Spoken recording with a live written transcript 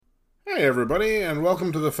Hey, everybody, and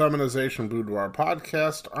welcome to the Feminization Boudoir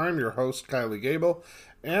podcast. I'm your host, Kylie Gable,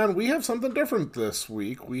 and we have something different this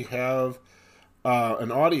week. We have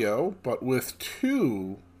an audio, but with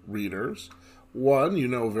two readers. One you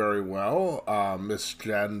know very well, Miss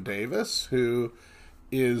Jen Davis, who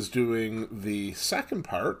is doing the second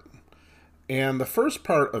part. And the first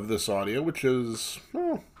part of this audio, which is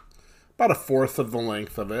about a fourth of the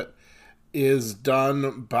length of it, is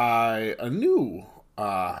done by a new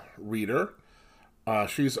reader.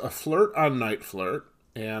 She's a flirt on Night Flirt,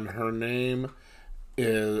 and her name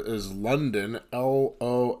is London,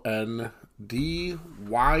 Londyn,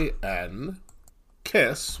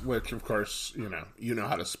 Kiss, which of course you know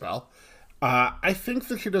how to spell. I think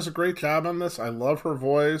that she does a great job on this. I love her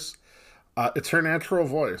voice. It's her natural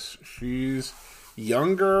voice. She's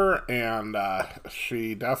younger, and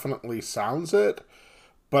she definitely sounds it.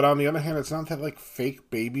 But on the other hand, it's not that fake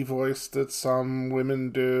baby voice that some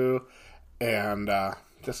women do, and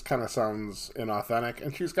just kind of sounds inauthentic.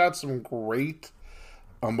 And she's got some great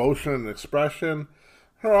emotion and expression.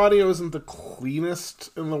 Her audio isn't the cleanest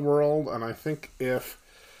in the world, and I think if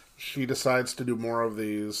she decides to do more of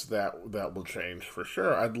these, that will change for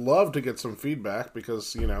sure. I'd love to get some feedback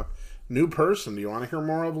because, new person, do you want to hear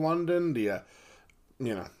more of London? Do you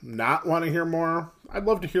not want to hear more? I'd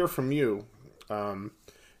love to hear from you.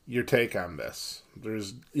 Your take on this.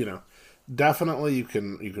 There's, definitely you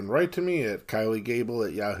can write to me at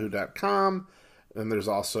kyliegable@yahoo.com, and there's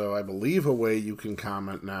also, I believe, a way you can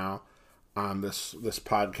comment now on this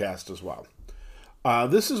podcast as well.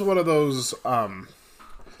 This is one of those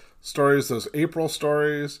stories, those April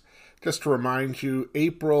stories. Just to remind you,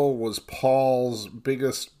 April was Paul's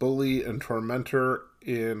biggest bully and tormentor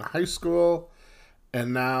in high school,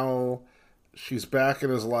 and now she's back in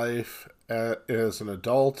his life as an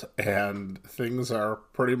adult, and things are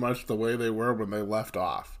pretty much the way they were when they left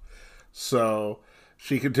off. So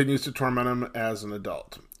she continues to torment him as an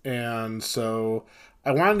adult. And so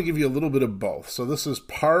I wanted to give you a little bit of both. So this is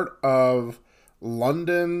part of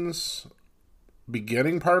London's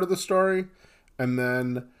beginning part of the story, and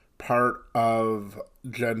then part of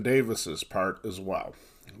Jen Davis's part as well.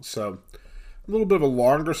 So a little bit of a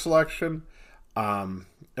longer selection.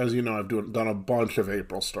 As you know, I've done a bunch of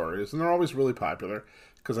April stories, and they're always really popular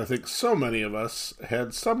because I think so many of us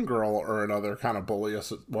had some girl or another kind of bully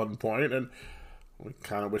us at one point, and we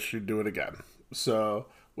kind of wish she'd do it again. So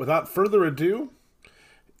without further ado,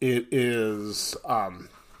 it is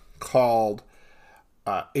called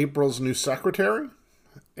April's New Secretary,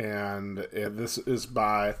 and this is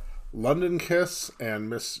by London Kiss and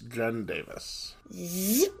Miss Jen Davis.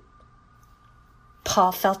 Zip.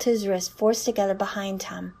 Paul felt his wrist forced together behind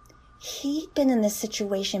him. He'd been in this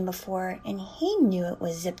situation before, and he knew it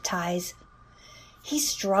was zip ties. He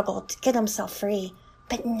struggled to get himself free,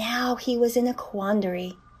 but now he was in a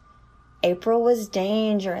quandary. April was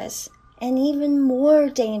dangerous, and even more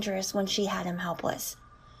dangerous when she had him helpless.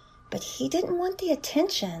 But he didn't want the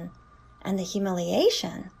attention and the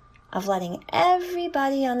humiliation of letting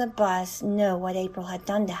everybody on the bus know what April had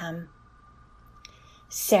done to him.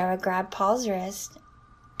 Sarah grabbed Paul's wrist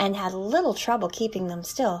and had little trouble keeping them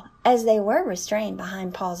still, as they were restrained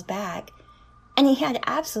behind Paul's back, and he had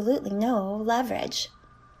absolutely no leverage.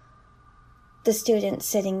 The students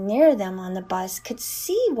sitting near them on the bus could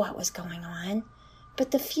see what was going on,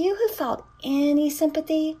 but the few who felt any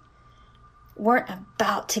sympathy weren't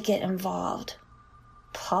about to get involved.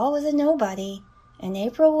 Paul was a nobody, and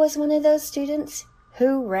April was one of those students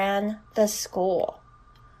who ran the school.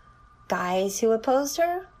 Guys who opposed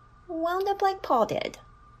her wound up like Paul did.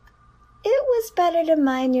 It was better to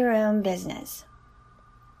mind your own business.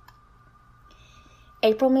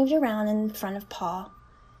 April moved around in front of Paul.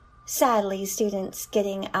 Sadly, students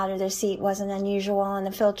getting out of their seat wasn't unusual on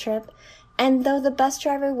the field trip, and though the bus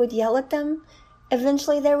driver would yell at them,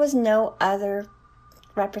 eventually there was no other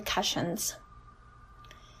repercussions.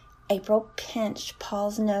 April pinched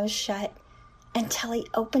Paul's nose shut until he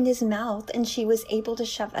opened his mouth, and she was able to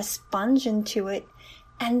shove a sponge into it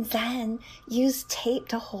and then use tape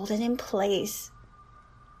to hold it in place.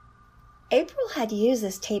 April had used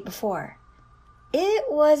this tape before. It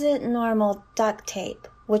wasn't normal duct tape,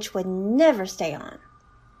 which would never stay on.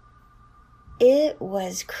 It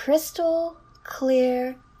was crystal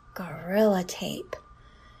clear Gorilla Tape.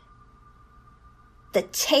 The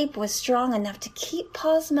tape was strong enough to keep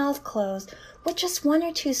Paul's mouth closed with just one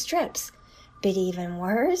or two strips. But even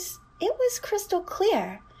worse, it was crystal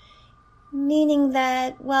clear, meaning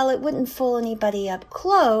that, while it wouldn't fool anybody up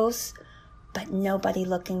close, but nobody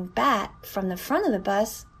looking back from the front of the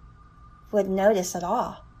bus would notice at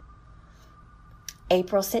all.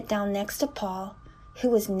 April sat down next to Paul, who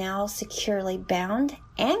was now securely bound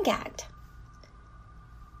and gagged.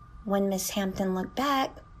 When Miss Hampton looked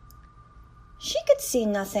back, she could see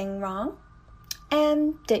nothing wrong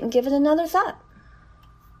and didn't give it another thought.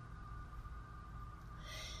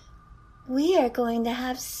 "We are going to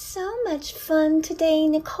have so much fun today,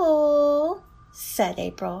 Nicole," said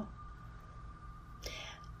April.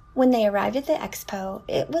 When they arrived at the expo,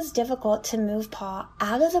 it was difficult to move Paul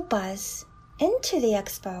out of the bus into the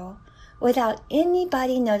expo without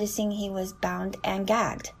anybody noticing he was bound and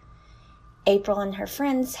gagged. April and her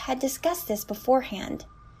friends had discussed this beforehand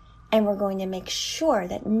and were going to make sure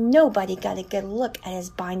that nobody got a good look at his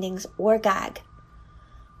bindings or gag.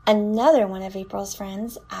 Another one of April's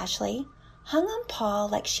friends, Ashley, hung on Paul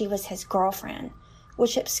like she was his girlfriend,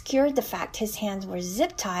 which obscured the fact his hands were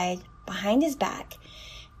zip-tied behind his back.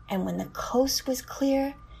 And when the coast was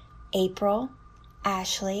clear, April,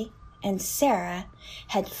 Ashley, and Sarah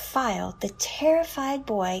had filed the terrified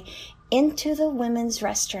boy into the women's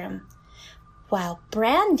restroom, while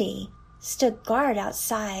Brandy stood guard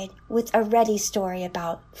outside with a ready story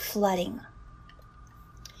about flooding.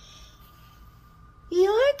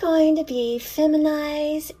 "You're going to be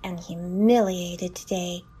feminized and humiliated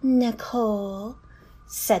today, Nicole,"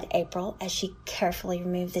 said April as she carefully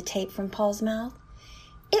removed the tape from Paul's mouth.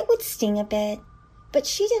 It would sting a bit, but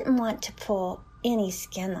she didn't want to pull any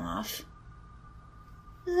skin off.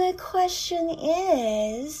 "The question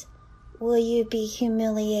is, will you be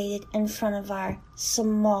humiliated in front of our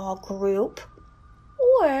small group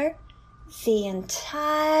or the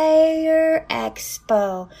entire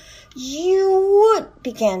expo?" "You would,"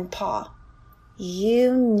 began Paul.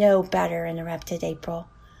 "You know better," interrupted April.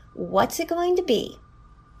 "What's it going to be?"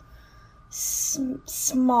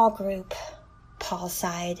 Small group," Paul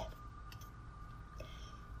sighed.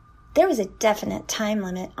 There was a definite time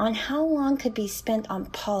limit on how long could be spent on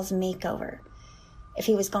Paul's makeover. If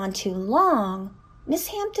he was gone too long, Miss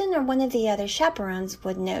Hampton or one of the other chaperones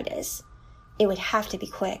would notice. It would have to be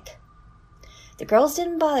quick. The girls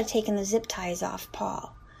didn't bother taking the zip ties off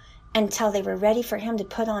Paul until they were ready for him to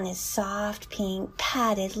put on his soft, pink,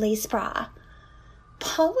 padded lace bra.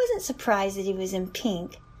 Paul wasn't surprised that he was in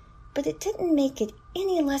pink, but it didn't make it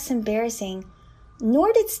any less embarrassing,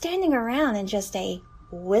 nor did standing around in just a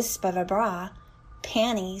wisp of a bra,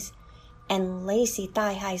 panties, and lacy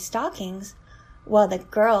thigh-high stockings while the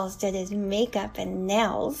girls did his makeup and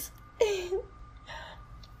nails.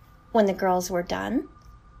 When the girls were done,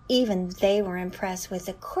 even they were impressed with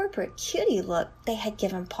the corporate cutie look they had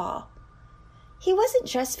given Paul. He wasn't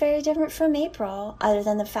dressed very different from April, other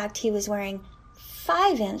than the fact he was wearing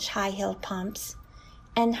 5-inch high-heeled pumps,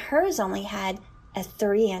 and hers only had a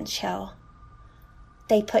 3-inch heel.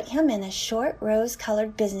 They put him in a short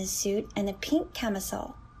rose-colored business suit and a pink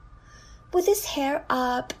camisole. With his hair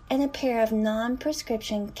up and a pair of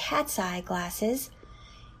non-prescription cat's eye glasses,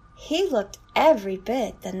 he looked every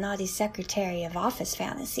bit the naughty secretary of office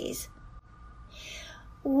fantasies.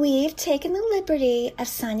 "We've taken the liberty of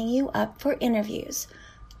signing you up for interviews.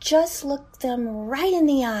 Just look them right in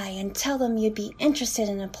the eye and tell them you'd be interested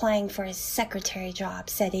in applying for a secretary job,"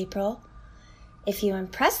 said April. "If you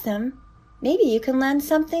impress them, maybe you can land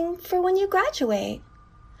something for when you graduate."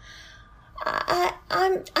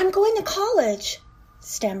 I'm going to college,"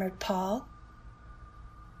 stammered Paul.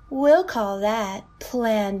 "We'll call that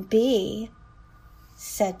Plan B,"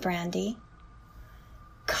 said Brandy.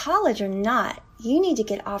 "College or not, you need to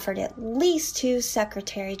get offered at least 2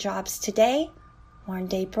 secretary jobs today,"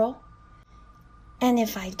 warned April. "And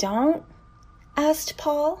if I don't?" asked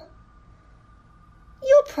Paul.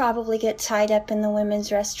 "You'll probably get tied up in the women's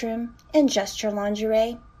restroom in just your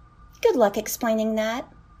lingerie. Good luck explaining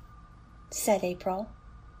that," said April.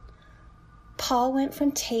 Paul went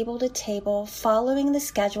from table to table, following the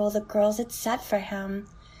schedule the girls had set for him.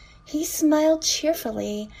 He smiled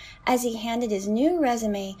cheerfully as he handed his new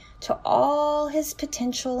resume to all his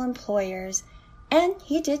potential employers, and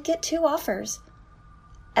he did get 2 offers.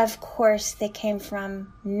 Of course, they came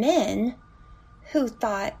from men who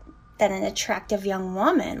thought that an attractive young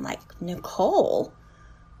woman like Nicole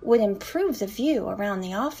would improve the view around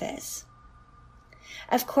the office.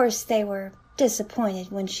 Of course, they were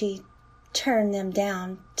disappointed when she turned them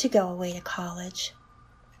down to go away to college.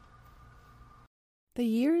 The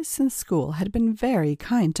years since school had been very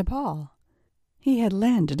kind to Paul. He had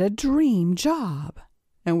landed a dream job,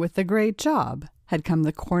 and with the great job had come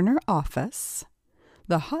the corner office,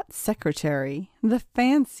 the hot secretary, the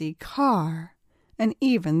fancy car, and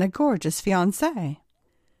even the gorgeous fiancée.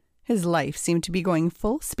 His life seemed to be going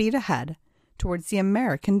full speed ahead towards the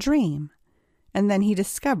American dream, and then he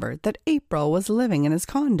discovered that April was living in his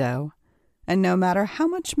condo, and no matter how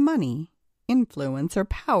much money, influence or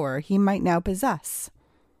power he might now possess.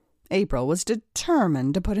 April was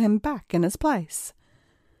determined to put him back in his place.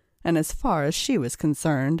 And as far as she was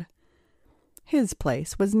concerned, his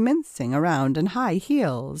place was mincing around in high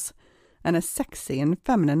heels and a sexy and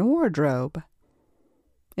feminine wardrobe.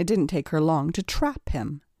 It didn't take her long to trap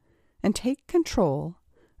him and take control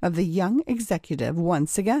of the young executive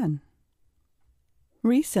once again.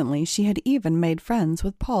 Recently, she had even made friends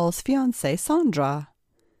with Paul's fiancée, Sandra.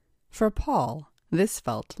 For Paul, this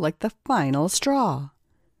felt like the final straw.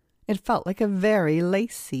 It felt like a very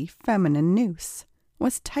lacy, feminine noose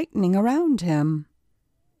was tightening around him.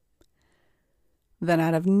 Then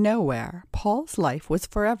out of nowhere, Paul's life was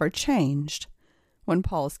forever changed when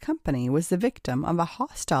Paul's company was the victim of a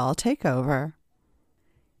hostile takeover.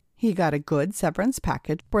 He got a good severance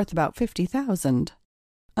package worth about $50,000.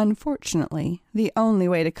 Unfortunately, the only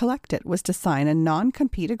way to collect it was to sign a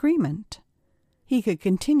non-compete agreement. He could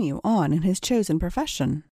continue on in his chosen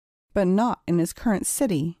profession, but not in his current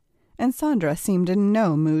city, and Sandra seemed in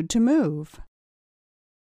no mood to move.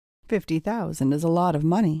 $50,000 is a lot of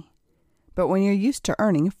money, but when you're used to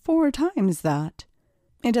earning 4 times that,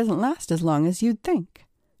 it doesn't last as long as you'd think,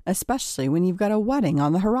 especially when you've got a wedding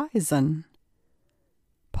on the horizon.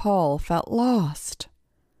 Paul felt lost.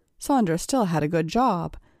 Sandra still had a good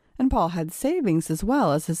job, and Paul had savings as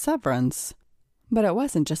well as his severance. But it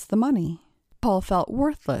wasn't just the money. Paul felt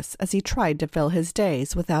worthless as he tried to fill his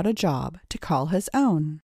days without a job to call his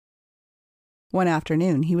own. One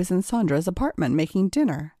afternoon he was in Sandra's apartment making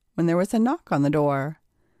dinner when there was a knock on the door.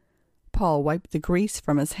 Paul wiped the grease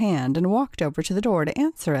from his hand and walked over to the door to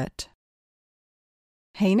answer it.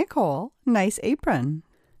 "Hey, Nicole, nice apron,"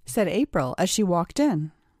 said April as she walked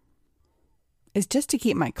in. "It's just to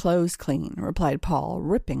keep my clothes clean," replied Paul,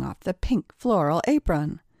 ripping off the pink floral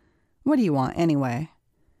apron. "What do you want, anyway?"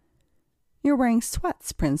 "You're wearing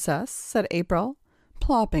sweats, Princess," said April,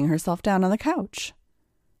 plopping herself down on the couch.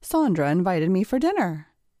 "Sandra invited me for dinner."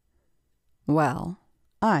 "Well,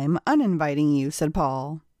 I'm uninviting you," said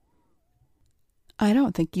Paul. "I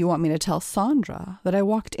don't think you want me to tell Sandra that I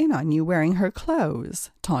walked in on you wearing her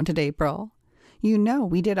clothes," taunted April. "You know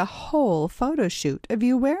we did a whole photo shoot of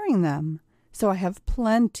you wearing them, so I have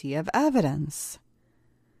plenty of evidence."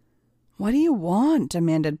 "What do you want?"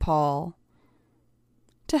 demanded Paul.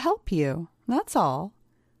 "To help you, that's all.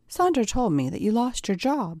 Sandra told me that you lost your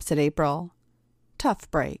job," said April.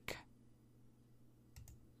 "Tough break."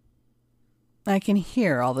 "I can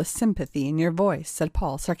hear all the sympathy in your voice," said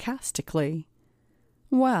Paul sarcastically.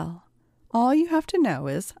 "Well, all you have to know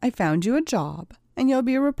is I found you a job, and you'll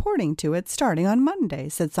be reporting to it starting on Monday,"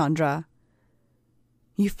 said Sandra.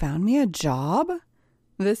 "You found me a job?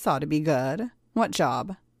 This ought to be good. What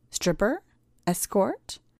job? Stripper?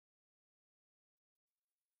 Escort?"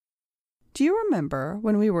 "Do you remember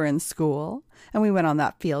when we were in school and we went on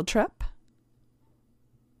that field trip?"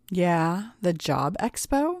 "Yeah, the job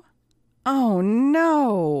expo?" "Oh,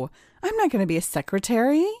 no! I'm not going to be a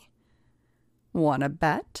secretary." "Want to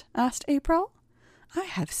bet?" asked April. "I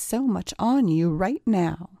have so much on you right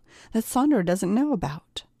now that Sandra doesn't know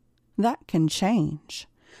about. That can change.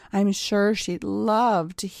 I'm sure she'd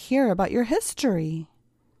love to hear about your history."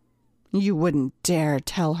 "You wouldn't dare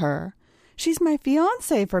tell her. She's my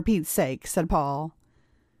fiancée, for Pete's sake," said Paul.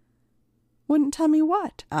 "Wouldn't tell me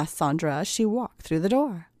what?" asked Sandra as she walked through the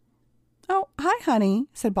door. "Oh, hi, honey,"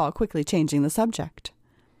 said Paul, quickly changing the subject.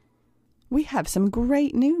 "We have some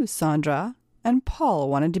great news, Sandra, and Paul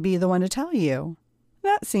wanted to be the one to tell you."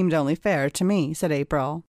 "That seemed only fair to me," said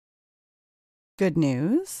April. "Good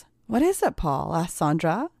news? What is it, Paul?" asked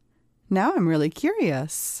Sandra. "Now I'm really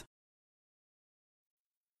curious."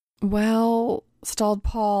 "Well," stalled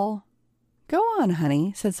Paul. "Go on,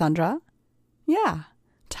 honey," said Sandra. "Yeah,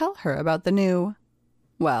 tell her about the new—"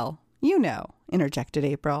 "Well, you know," interjected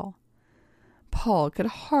April. Paul could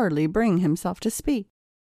hardly bring himself to speak.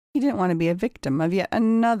 He didn't want to be a victim of yet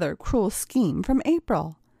another cruel scheme from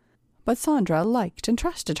April. But Sandra liked and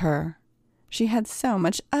trusted her. She had so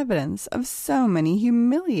much evidence of so many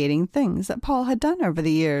humiliating things that Paul had done over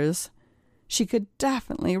the years. She could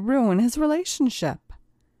definitely ruin his relationship.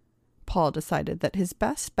 Paul decided that his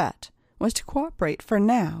best bet was to cooperate for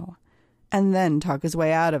now, and then talk his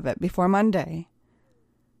way out of it before Monday.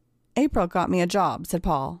 "April got me a job," said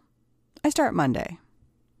Paul. "I start Monday."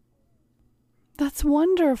 "That's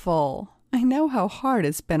wonderful. I know how hard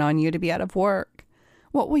it's been on you to be out of work.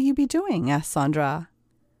 What will you be doing?" asked Sandra.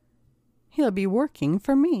 "He'll be working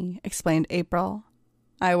for me," explained April.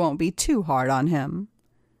 "I won't be too hard on him."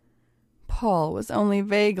 Paul was only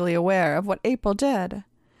vaguely aware of what April did.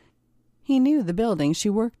 He knew the building she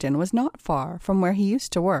worked in was not far from where he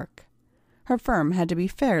used to work. Her firm had to be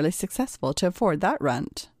fairly successful to afford that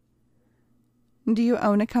rent. "Do you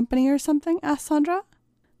own a company or something?" asked Sandra.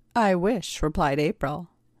 "I wish," replied April.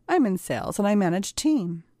 "I'm in sales and I manage a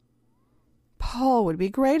team." "Paul would be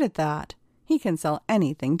great at that. He can sell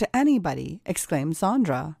anything to anybody," exclaimed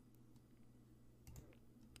Sandra.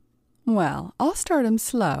 "Well, I'll start him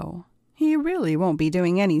slow. He really won't be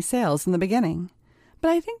doing any sales in the beginning. But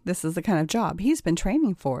I think this is the kind of job he's been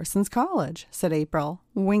training for since college," said April,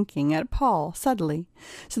 winking at Paul subtly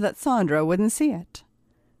so that Sandra wouldn't see it.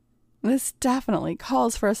 "This definitely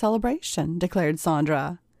calls for a celebration," declared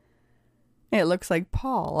Sandra. "It looks like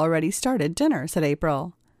Paul already started dinner," said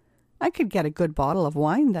April. "I could get a good bottle of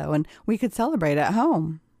wine, though, and we could celebrate at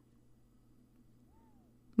home."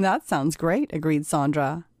 "That sounds great," agreed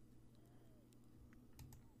Sandra.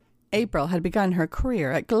 April had begun her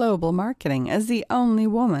career at Global Marketing as the only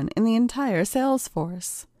woman in the entire sales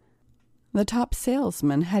force. The top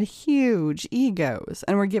salesmen had huge egos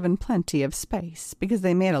and were given plenty of space because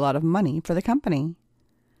they made a lot of money for the company.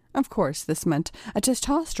 Of course, this meant a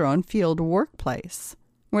testosterone-fueled workplace,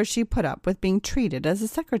 where she put up with being treated as a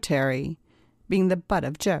secretary, being the butt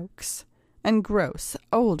of jokes, and gross,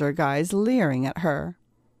 older guys leering at her.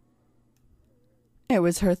 It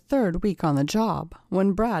was her third week on the job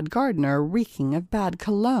when Brad Gardner, reeking of bad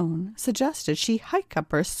cologne, suggested she hike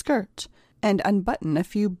up her skirt and unbutton a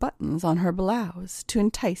few buttons on her blouse to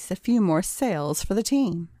entice a few more sales for the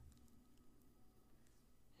team.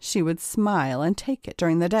 She would smile and take it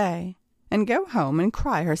during the day, and go home and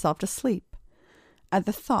cry herself to sleep at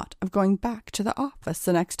the thought of going back to the office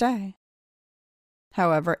the next day.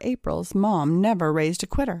 However, April's mom never raised a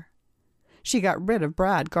quitter. She got rid of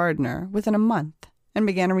Brad Gardner within a month and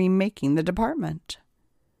began remaking the department.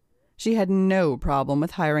 She had no problem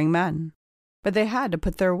with hiring men, but they had to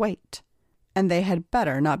put their weight, and they had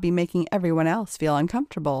better not be making everyone else feel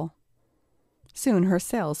uncomfortable. Soon her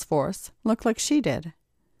sales force looked like she did.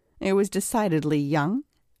 It was decidedly young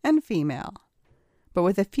and female, but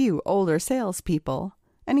with a few older salespeople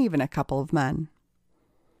and even a couple of men.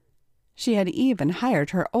 She had even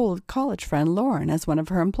hired her old college friend Lauren as one of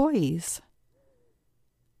her employees.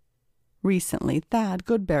 Recently, Thad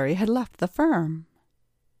Goodberry had left the firm.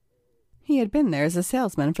 He had been there as a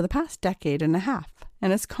salesman for the past decade and a half,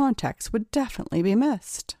 and his contacts would definitely be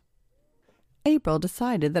missed. April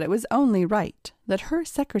decided that it was only right that her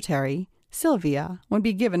secretary, Sylvia, would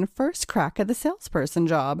be given first crack at the salesperson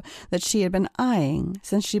job that she had been eyeing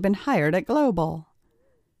since she'd been hired at Global.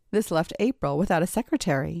 This left April without a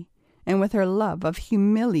secretary, and with her love of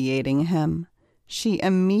humiliating him, she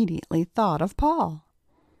immediately thought of Paul.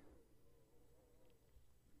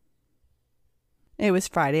 It was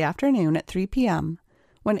Friday afternoon at 3 p.m.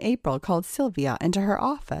 when April called Sylvia into her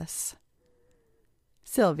office.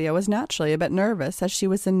 Sylvia was naturally a bit nervous as she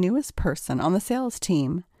was the newest person on the sales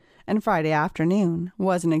team, and Friday afternoon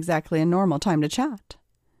wasn't exactly a normal time to chat.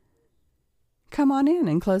 "Come on in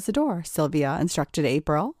and close the door," Sylvia instructed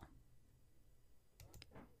April.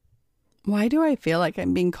 "Why do I feel like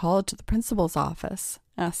I'm being called to the principal's office?"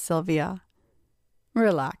 asked Sylvia.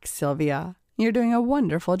 "Relax, Sylvia. You're doing a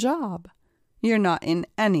wonderful job. You're not in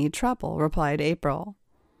any trouble," replied April.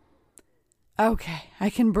 "Okay,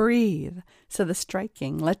 I can breathe," said the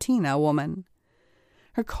striking Latina woman.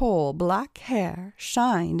 Her coal black hair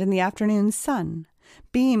shined in the afternoon sun,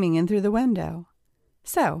 beaming in through the window.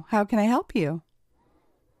 "So, how can I help you?"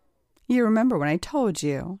 "You remember when I told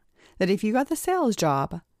you that if you got the sales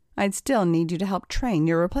job, I'd still need you to help train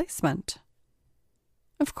your replacement?"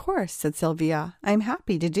 "Of course," said Sylvia. "I'm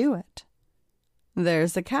happy to do it."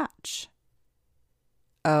 "There's a catch."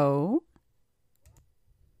 "Oh?"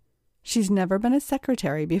 "She's never been a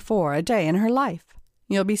secretary before a day in her life.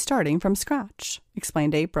 You'll be starting from scratch,"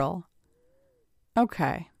 explained April.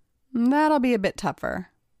 "Okay, that'll be a bit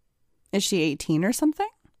tougher. Is she 18 or something?"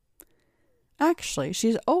 "Actually,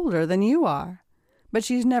 she's older than you are, but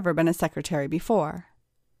she's never been a secretary before.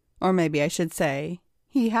 Or maybe I should say,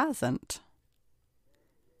 he hasn't."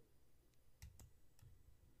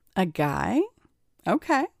 "A guy?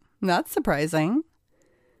 Okay, that's surprising.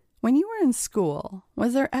 When you were in school,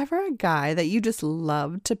 was there ever a guy that you just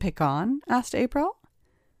loved to pick on?" asked April.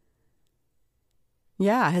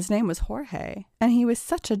 "Yeah, his name was Jorge, and he was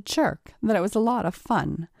such a jerk that it was a lot of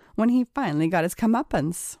fun when he finally got his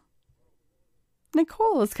comeuppance."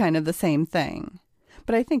 "Nicole is kind of the same thing,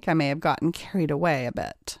 but I think I may have gotten carried away a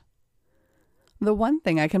bit. The one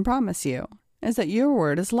thing I can promise you is that your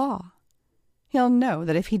word is law. He'll know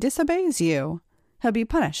that if he disobeys you, he'll be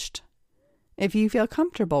punished. If you feel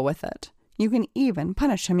comfortable with it, you can even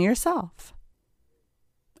punish him yourself."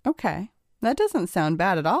 "Okay, that doesn't sound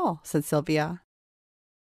bad at all," said Sylvia.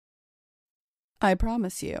 I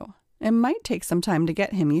promise you, it might take some time to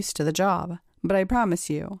get him used to the job, but I promise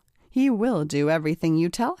you, he will do everything you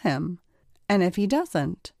tell him. And if he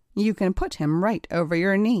doesn't, you can put him right over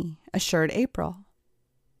your knee, assured April.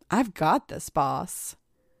 I've got this, boss.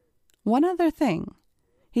 One other thing.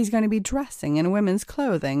 He's going to be dressing in women's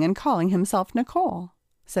clothing and calling himself Nicole,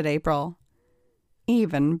 said April.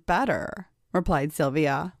 Even better, replied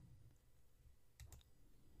Sylvia.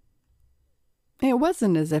 It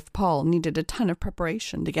wasn't as if Paul needed a ton of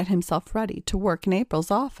preparation to get himself ready to work in April's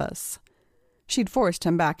office. She'd forced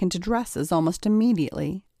him back into dresses almost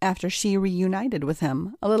immediately after she reunited with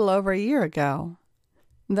him a little over a year ago.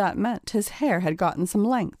 That meant his hair had gotten some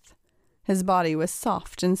length. His body was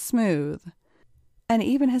soft and smooth, and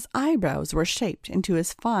even his eyebrows were shaped into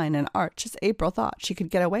as fine an arch as April thought she could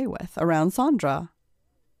get away with around Sandra.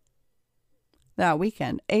 That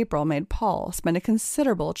weekend, April made Paul spend a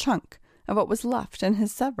considerable chunk of what was left in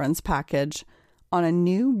his severance package on a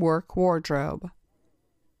new work wardrobe.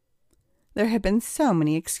 There had been so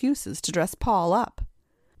many excuses to dress Paul up,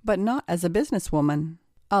 but not as a businesswoman.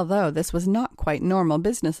 Although this was not quite normal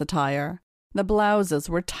business attire, the blouses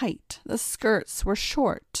were tight, the skirts were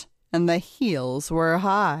short, and the heels were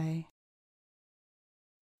high.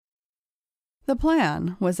 The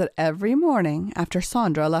plan was that every morning after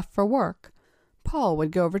Sandra left for work, Paul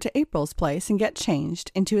would go over to April's place and get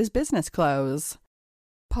changed into his business clothes.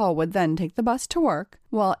 Paul would then take the bus to work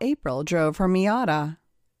while April drove her Miata.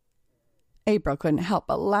 April couldn't help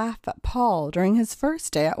but laugh at Paul during his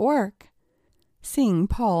first day at work. Seeing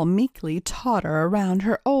Paul meekly totter around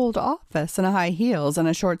her old office in high heels and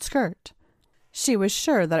a short skirt, she was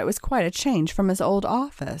sure that it was quite a change from his old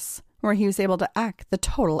office, where he was able to act the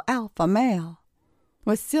total alpha male.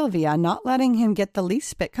 With Sylvia not letting him get the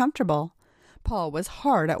least bit comfortable, Paul was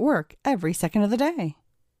hard at work every second of the day.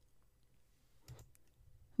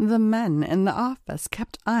 The men in the office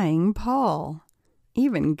kept eyeing Paul.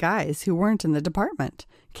 Even guys who weren't in the department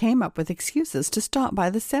came up with excuses to stop by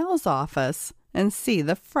the sales office and see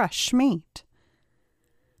the fresh meat.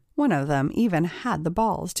 One of them even had the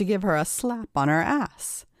balls to give her a slap on her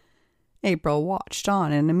ass. April watched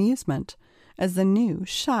on in amusement as the new,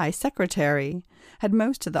 shy secretary had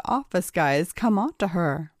most of the office guys come on to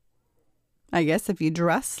her. I guess if you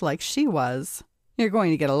dress like she was, you're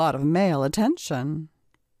going to get a lot of male attention.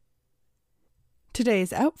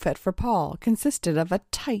 Today's outfit for Paul consisted of a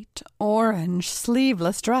tight, orange,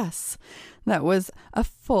 sleeveless dress that was a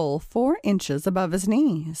full 4 inches above his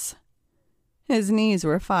knees. His knees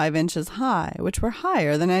were 5 inches high, which were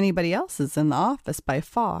higher than anybody else's in the office by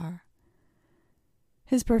far.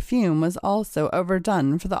 His perfume was also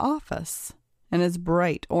overdone for the office, and his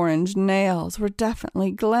bright orange nails were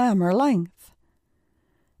definitely glamour length.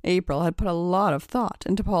 April had put a lot of thought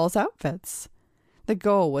into Paul's outfits. The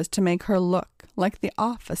goal was to make her look like the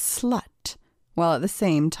office slut, while at the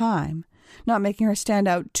same time not making her stand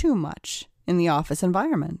out too much in the office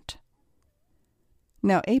environment.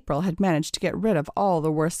 Now April had managed to get rid of all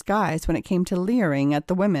the worst guys when it came to leering at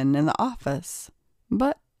the women in the office.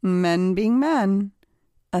 But men being men,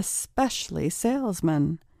 especially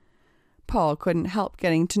salesmen, Paul couldn't help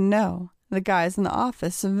getting to know the guys in the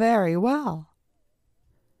office very well.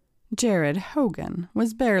 Jared Hogan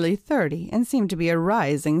was barely 30 and seemed to be a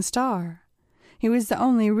rising star. He was the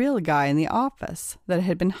only real guy in the office that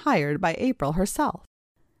had been hired by April herself.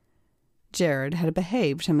 Jared had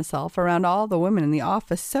behaved himself around all the women in the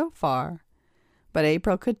office so far, but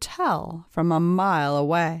April could tell from a mile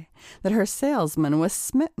away that her salesman was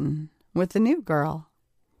smitten with the new girl.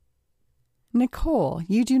 Nicole,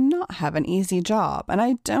 you do not have an easy job, and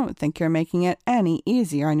I don't think you're making it any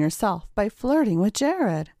easier on yourself by flirting with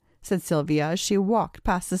Jared, said Sylvia as she walked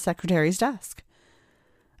past the secretary's desk.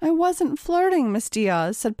 I wasn't flirting, Miss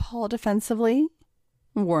Diaz, said Paul defensively.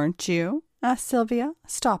 Weren't you? Asked Sylvia,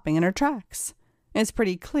 stopping in her tracks. It's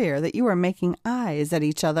pretty clear that you were making eyes at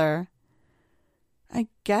each other. I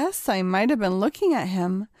guess I might have been looking at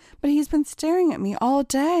him, but he's been staring at me all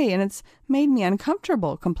day, and it's made me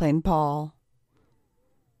uncomfortable, complained Paul.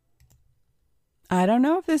 I don't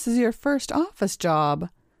know if this is your first office job,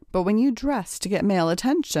 but when you dress to get male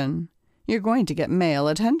attention, you're going to get male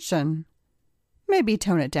attention. Maybe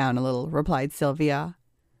tone it down a little, replied Sylvia.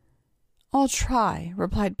 I'll try,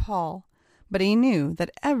 replied Paul, but he knew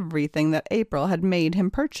that everything that April had made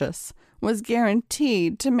him purchase was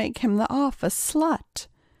guaranteed to make him the office slut.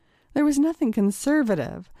 There was nothing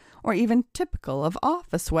conservative or even typical of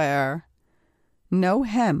office wear. No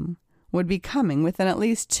hem would be coming within at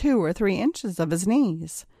least 2 or 3 inches of his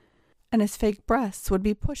knees, and his fake breasts would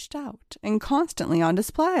be pushed out and constantly on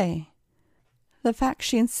display. the fact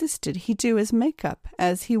she insisted he do his makeup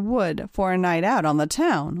as he would for a night out on the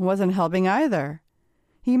town wasn't helping either.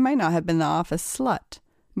 He might not have been the office slut,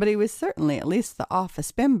 but he was certainly at least the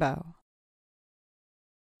office bimbo.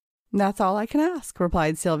 "That's all I can ask,"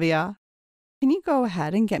 replied Sylvia. "Can you go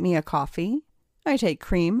ahead and get me a coffee? I take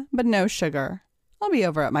cream, but no sugar. I'll be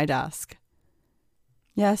over at my desk."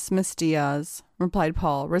 "Yes, Miss Diaz," replied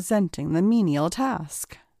Paul, resenting the menial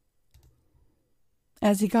task.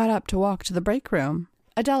 As he got up to walk to the break room,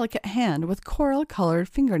 a delicate hand with coral-colored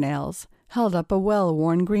fingernails held up a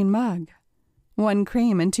well-worn green mug. "1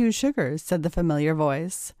 cream and 2 sugars," said the familiar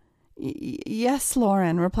voice. Yes,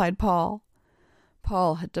 Lauren," replied Paul.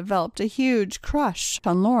 Paul had developed a huge crush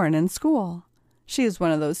on Lauren in school. She was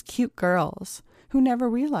one of those cute girls who never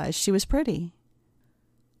realized she was pretty.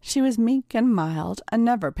 She was meek and mild and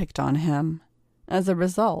never picked on him. As a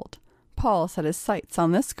result, Paul set his sights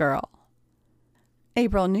on this girl.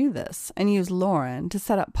 April knew this and used Lauren to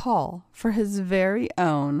set up Paul for his very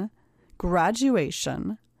own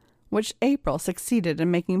graduation, which April succeeded in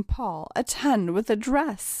making Paul attend with a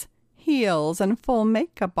dress, heels, and full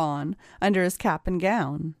makeup on under his cap and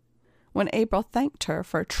gown. When April thanked her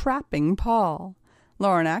for trapping Paul,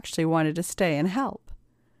 Lauren actually wanted to stay and help.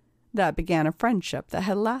 That began a friendship that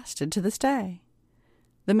had lasted to this day.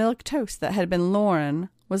 The milk toast that had been Lauren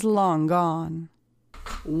was long gone.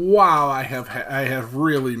 Wow, I have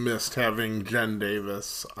really missed having Jen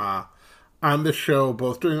Davis on the show,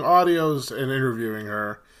 both doing audios and interviewing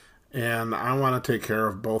her, and I want to take care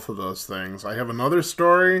of both of those things. I have another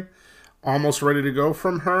story almost ready to go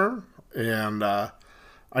from her, and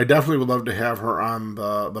I definitely would love to have her on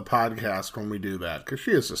the podcast when we do that, because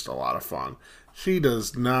she is just a lot of fun. She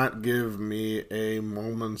does not give me a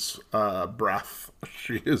moment's breath.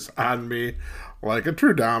 She is on me like a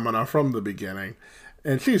true domino from the beginning.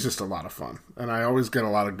 And she's just a lot of fun. And I always get a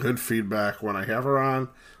lot of good feedback when I have her on.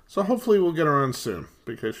 So hopefully we'll get her on soon,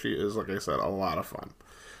 because she is, like I said, a lot of fun.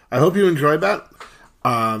 I hope you enjoyed that.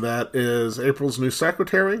 That is April's new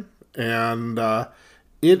secretary. And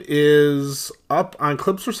it is up on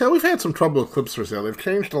Clips for Sale. We've had some trouble with Clips for Sale. They've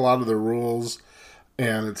changed a lot of the rules,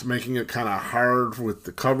 and it's making it kind of hard with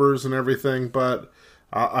the covers and everything. But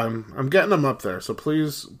I'm getting them up there. So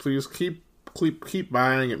please keep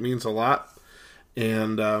buying. It means a lot.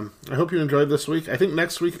 And I hope you enjoyed this week. I think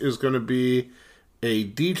next week is going to be a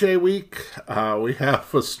DJ week. We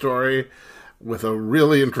have a story with a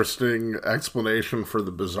really interesting explanation for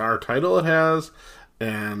the bizarre title it has.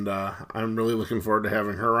 And I'm really looking forward to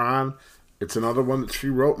having her on. It's another one that she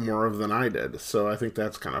wrote more of than I did. So I think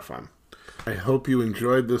that's kind of fun. I hope you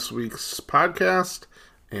enjoyed this week's podcast.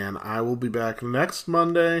 And I will be back next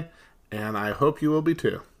Monday. And I hope you will be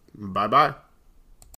too. Bye-bye.